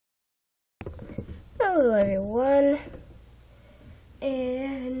Hello everyone,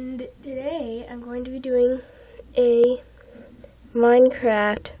 and today I'm going to be doing a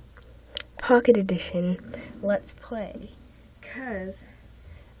Minecraft Pocket Edition Let's Play, because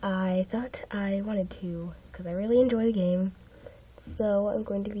I thought I wanted to, because I really enjoy the game, so I'm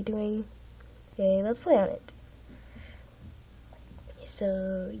going to be doing a Let's Play on it.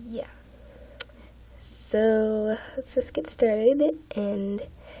 So yeah, so let's just get started, and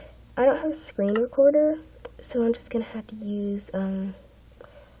I don't have a screen recorder, so I'm just going to have to use my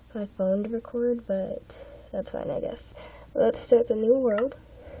phone to record, but that's fine, I guess. Let's start the new world.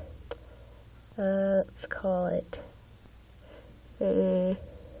 Let's call it, this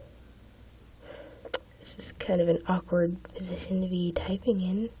is kind of an awkward position to be typing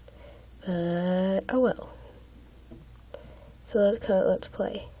in, but oh well. So let's call it Let's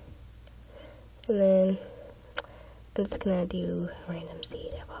Play. And then I'm just gonna do random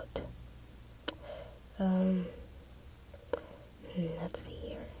seed. How about let's see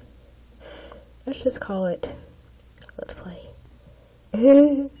here. Let's just call it Let's Play.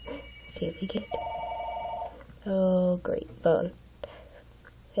 See if we get. Oh, great bone.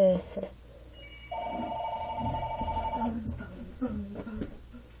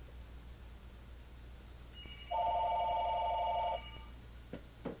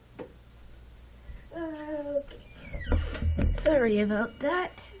 Sorry about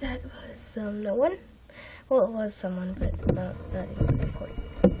that. That was no one. Well, it was someone, but not anyone important.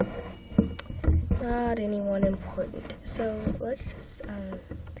 Not anyone important. So let's just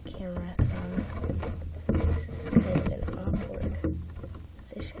the camera some. This is kind of an awkward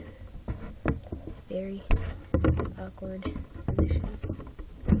position. Very awkward position.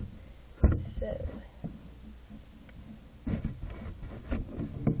 So.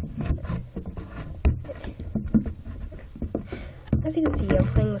 As you can see, I'm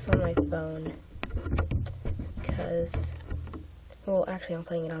playing this on my phone because, well, actually I'm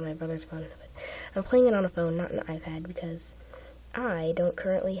playing it on my brother's phone, but I'm playing it on a phone, not an iPad, because I don't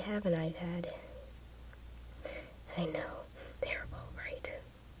currently have an iPad. I know, terrible, right?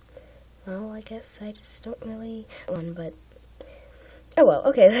 Well, I guess I just don't really one, but, oh well,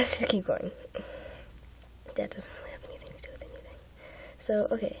 okay, let's just keep going. That doesn't really have anything to do with anything. So,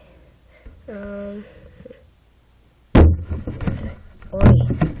 okay, Oi. I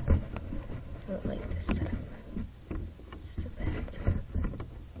don't like this setup. It's a bad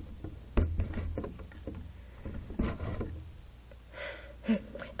setup.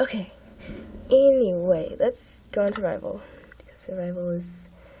 Okay. Anyway, let's go on survival. Because survival is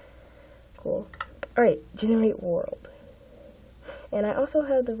cool. Alright, generate world. And I also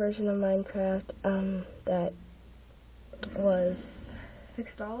have the version of Minecraft that was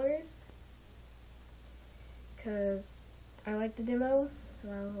 $6. Because I like the demo, so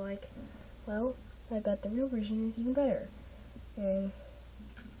I was like, well, I bet the real version is even better. And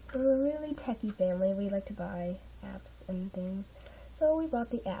we're a really techie family. We like to buy apps and things, so we bought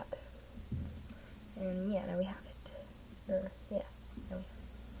the app. And yeah, now we have it. Or, yeah, now we have it.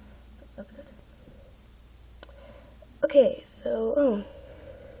 So that's good. Okay, so,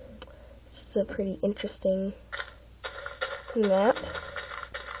 this is a pretty interesting map.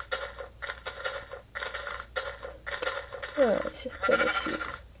 Oh, it's just go to shoot.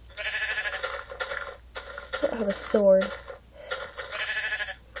 I don't have a sword.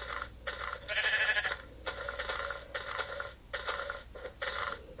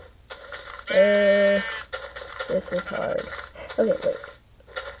 This is hard. Okay, wait.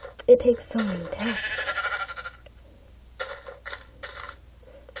 It takes so many taps.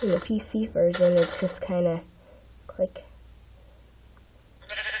 In the PC version, it's just kind of click.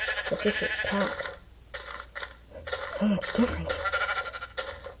 But this is tap. So much different.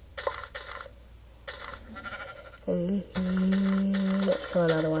 Let's kill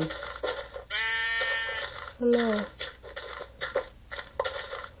another one. Oh no.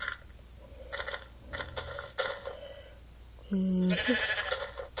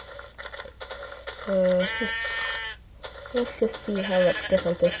 Let's just see how much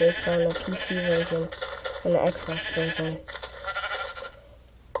different this is from the PC version and the Xbox version.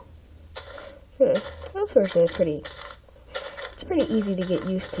 This version is pretty easy to get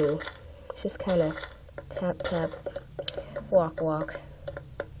used to. It's just kind of tap, tap, walk, walk,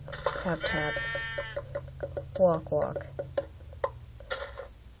 tap, tap, walk, walk.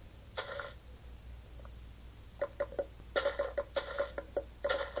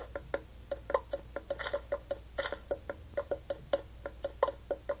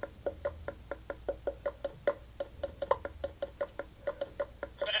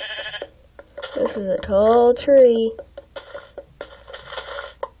 This is a tall tree.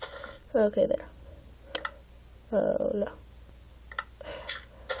 Okay, there. Oh, no.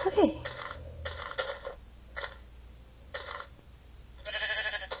 Okay.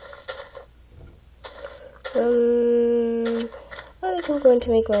 I think I'm going to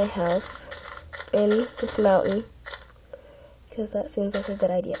make my house in this mountain, because that seems like a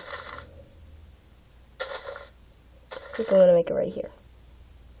good idea. I think I'm going to make it right here.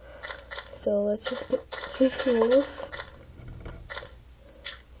 So let's just get some tools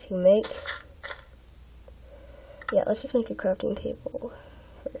to make. Yeah, let's just make a crafting table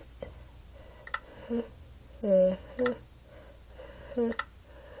first.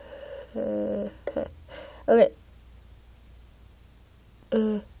 Okay.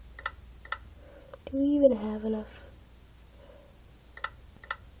 Do we even have enough?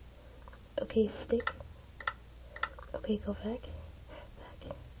 Okay, stick. Okay, go back.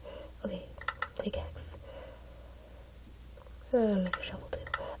 Okay, pickaxe. Make a shovel too.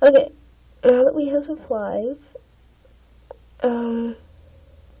 Okay, now that we have supplies,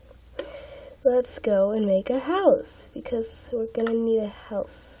 let's go and make a house, because we're gonna need a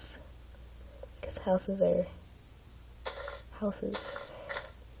house. Because houses are houses.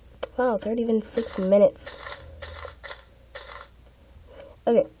 Wow, it's already been 6 minutes.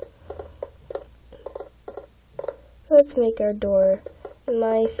 Okay. Let's make our door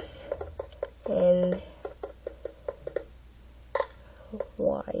nice and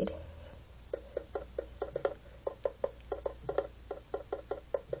wide.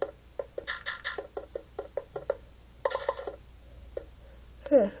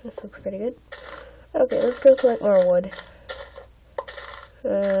 This looks pretty good. Okay, let's go collect more wood.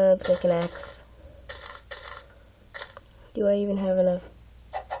 Let's make an axe. Do I even have enough?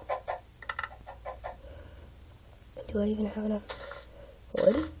 Do I even have enough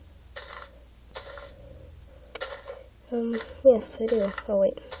wood? Yes, I do. Oh,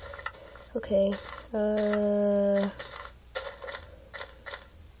 wait. Okay,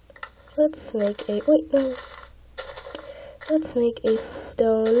 let's make a, wait, no. Let's make a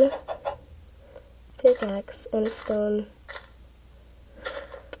stone pickaxe and a stone,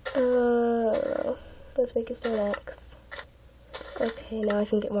 let's make a stone axe. Okay, now I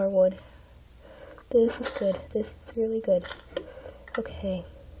can get more wood. This is good. This is really good. Okay.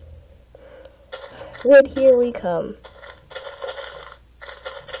 Wood, here we come.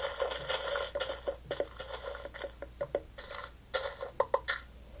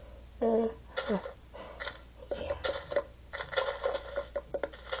 Yeah.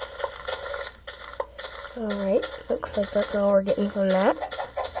 Alright, looks like that's all we're getting from that.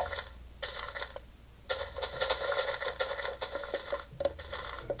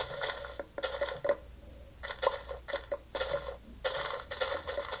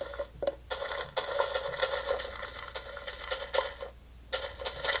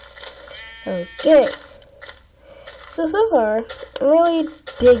 Okay, so far, I'm really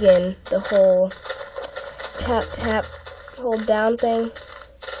digging the whole tap, hold down thing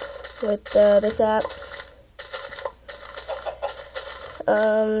with this app.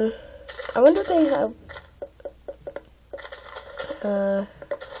 I wonder if they have,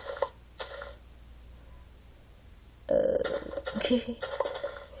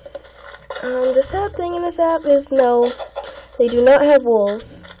 the sad thing in this app is no, they do not have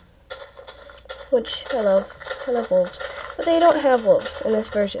wolves. Which I love wolves, but they don't have wolves in this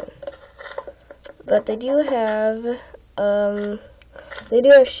version. But they do have,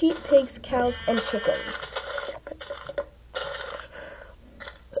 sheep, pigs, cows, and chickens.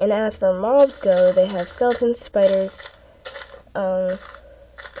 And as for mobs go, they have skeletons, spiders, I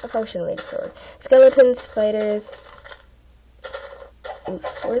probably shouldn't make a sword. Skeletons, spiders,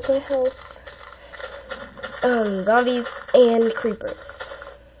 where's my house? Zombies, and creepers.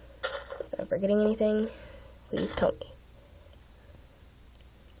 Am I forgetting anything? Please tell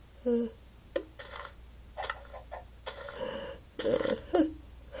me.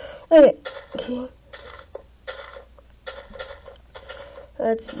 Okay.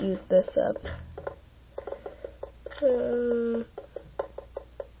 Let's use this up.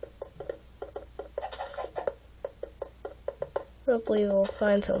 Hopefully we'll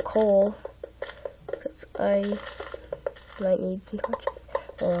find some coal, because I might need some torches.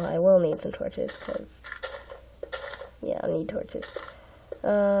 Well, I will need some torches, because, yeah, I'll need torches.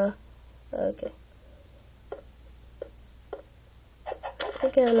 Okay. I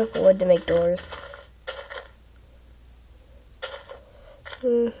think I have enough wood to make doors.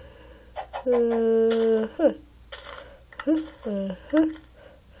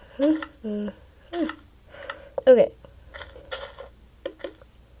 Okay.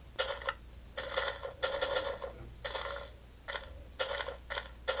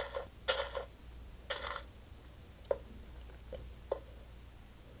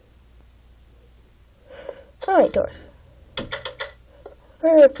 Alright, doors.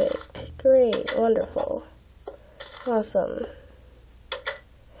 Perfect. Great. Wonderful. Awesome.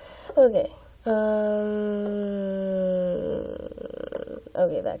 Okay.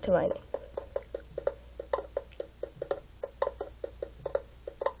 Okay, back to mining.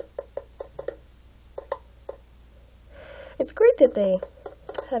 It's great that they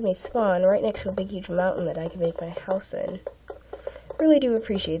have me spawn right next to a big huge mountain that I can make my house in. Really do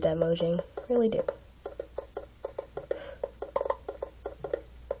appreciate that, Mojang. Really do.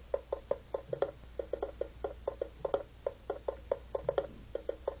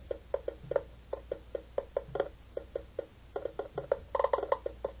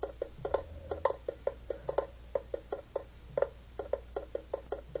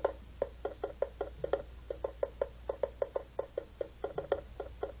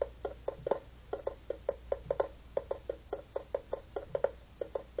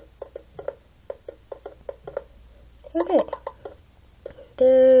 Okay,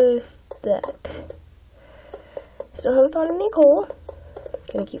 there's that. Still haven't found any coal.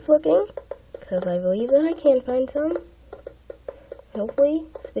 Gonna keep looking, because I believe that I can find some. Hopefully,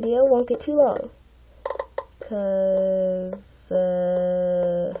 this video won't get too long, because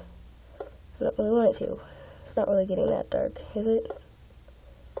I don't really want it to. It's not really getting that dark, is it?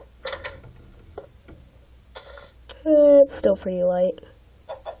 It's still pretty light.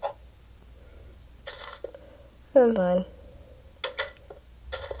 I'm fine.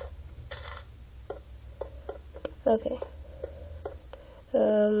 Okay.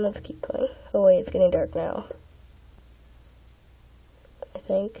 Let's keep going. Oh wait, it's getting dark now. I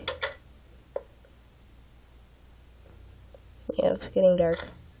think. Yeah, it's getting dark.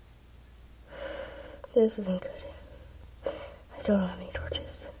 This isn't good. I still don't have any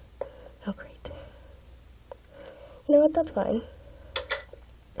torches. Oh great. You know what, that's fine.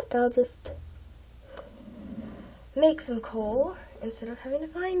 I'll just make some coal instead of having to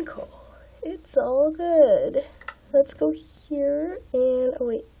find coal. It's all good. Let's go here and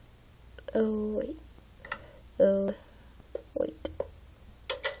oh wait.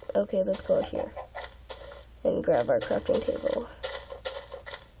 Okay, let's go here and grab our crafting table.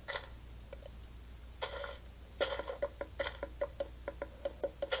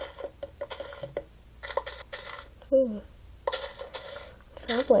 Ooh.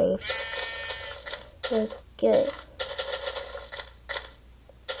 Saplings. Okay. Okay.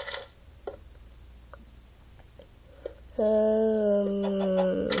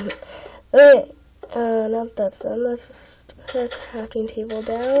 Now that's done, let's just put our crafting table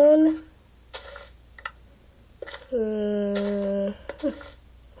down.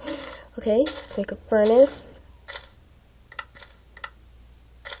 Okay, let's make a furnace.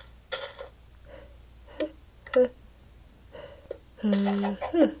 Now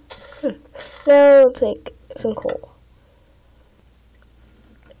let's make some coal.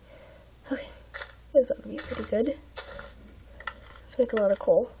 Okay, this ought to be pretty good. Let's make a lot of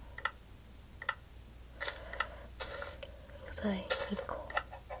coal. Because I need coal.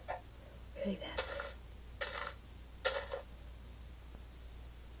 Really bad.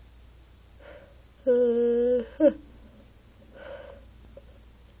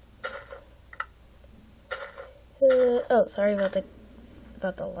 Oh, sorry about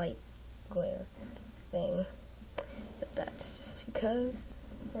the light glare thing, but that's just because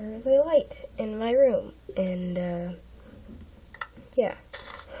there is a light in my room, and yeah.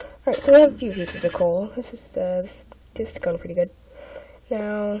 All right, so we have a few pieces of coal. This is going pretty good.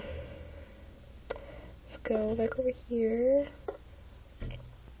 Now let's go back over here.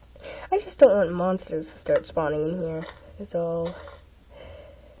 I just don't want monsters to start spawning in here. Is all.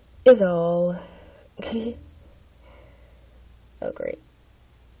 Oh, great.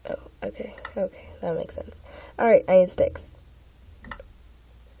 Oh, okay, that makes sense. Alright, I need sticks.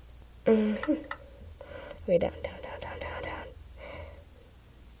 Okay, down.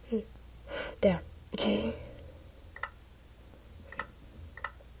 Down. Okay.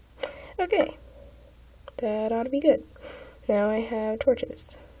 Okay. That ought to be good. Now I have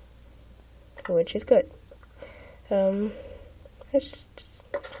torches, which is good. Let's just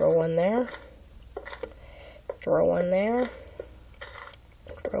throw one there. Throw one there.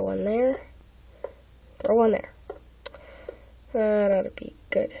 Throw one there. Throw one there. That ought to be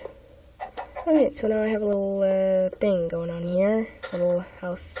good. Alright, so now I have a little thing going on here. A little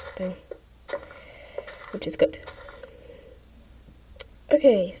house thing. Which is good.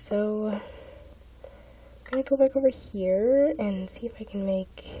 Okay, so I'm gonna go back over here and see if I can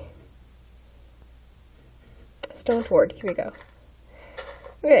make a stone sword. Here we go.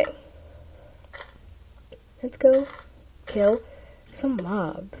 Okay. Let's go kill some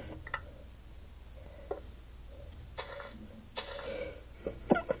mobs.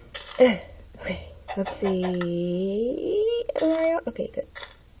 Okay, let's see. Okay, good.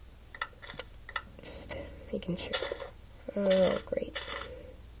 Just making sure. Oh, great.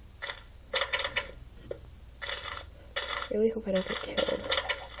 Really hope I don't get killed.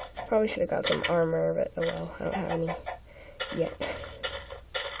 Probably should have got some armor, but oh well, I don't have any yet.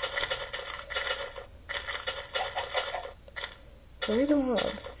 Where are the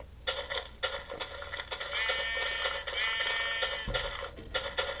mobs?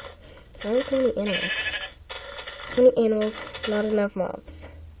 Why are there so many animals? So many animals, not enough mobs.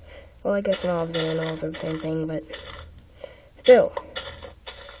 Well, I guess mobs and animals are the same thing, but still.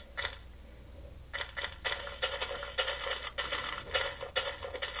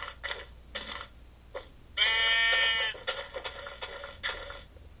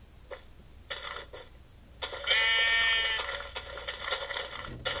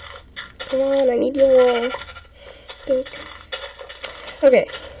 Come on, I need your wall. Thanks. Okay.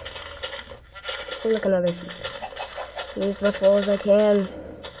 Look, another sheep. Need as much wool as I can.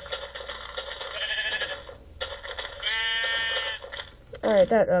 Alright,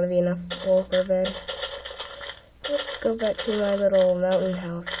 that ought to be enough wool for a bed. Let's go back to my little mountain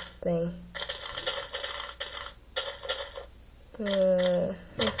house thing.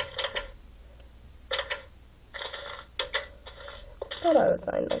 Thought I would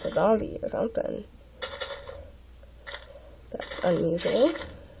find like a zombie or something. That's unusual.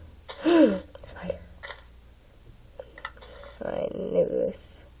 Spider. I knew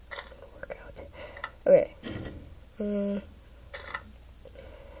this would work out. Okay.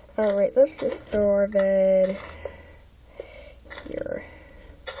 Alright, let's just throw our bed here.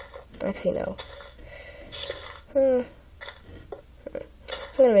 Actually, no. I'm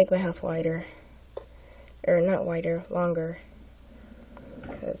gonna make my house wider. Or not wider, longer.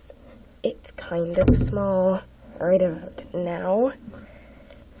 Because it's kind of small right about now.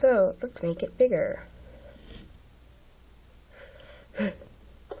 So, let's make it bigger.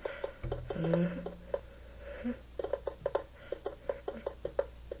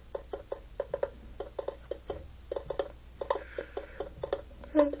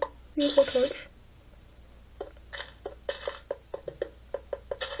 Beautiful torch.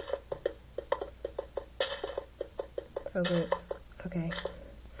 Oh, good. Okay.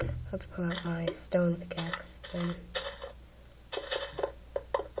 Let's pull out my stone pickaxe then.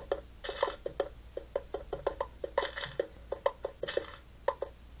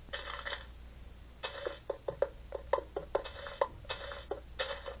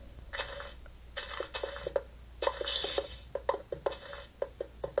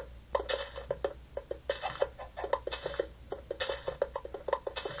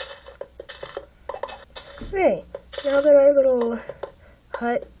 Okay, now that our little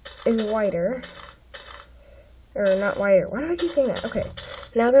hut is wider, or not wider, why do I keep saying that? Okay,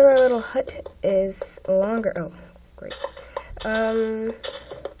 now that our little hut is longer, oh, great. We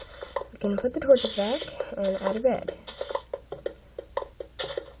can put the torches back and add a bed.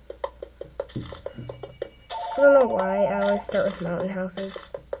 I don't know why I always start with mountain houses.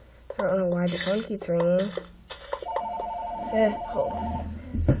 I don't know why the phone keeps ringing. Hold on.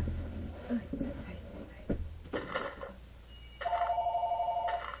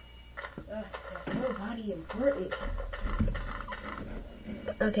 Important.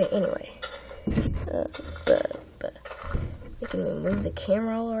 Okay, anyway. We can move the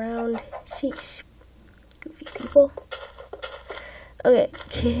camera all around. Sheesh. Goofy people.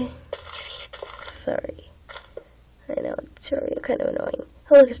 Okay. Sorry. I know, it's really kind of annoying.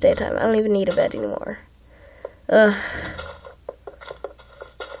 Oh, look, it's daytime. I don't even need a bed anymore.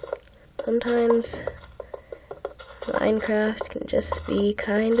 Sometimes Minecraft can just be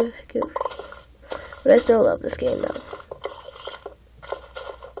kind of goofy. But I still love this game, though.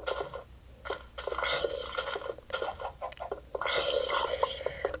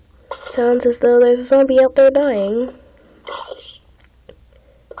 Sounds as though there's a zombie out there dying.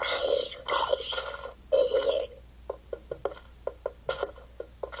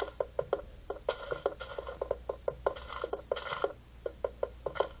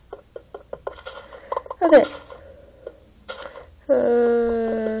 Okay.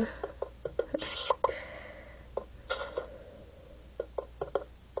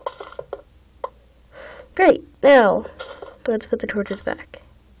 Great. Now, let's put the torches back.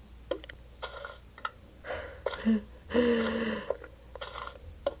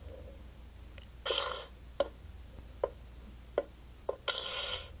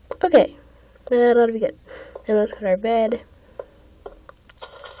 Okay. That ought to be good. And let's put our bed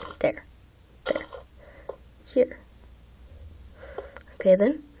there. There. Here. Okay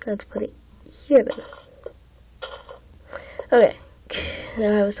then. Let's put it here then. Okay.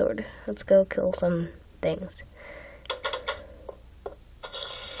 now I have a sword. Let's go kill some things.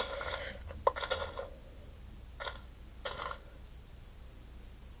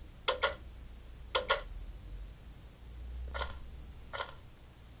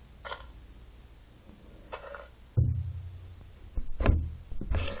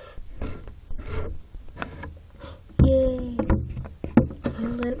 Yay! Ooh,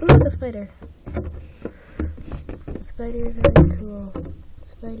 look, a spider. Spiders are cool.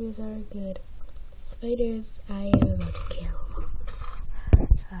 Spiders are good. Spiders I am about to kill.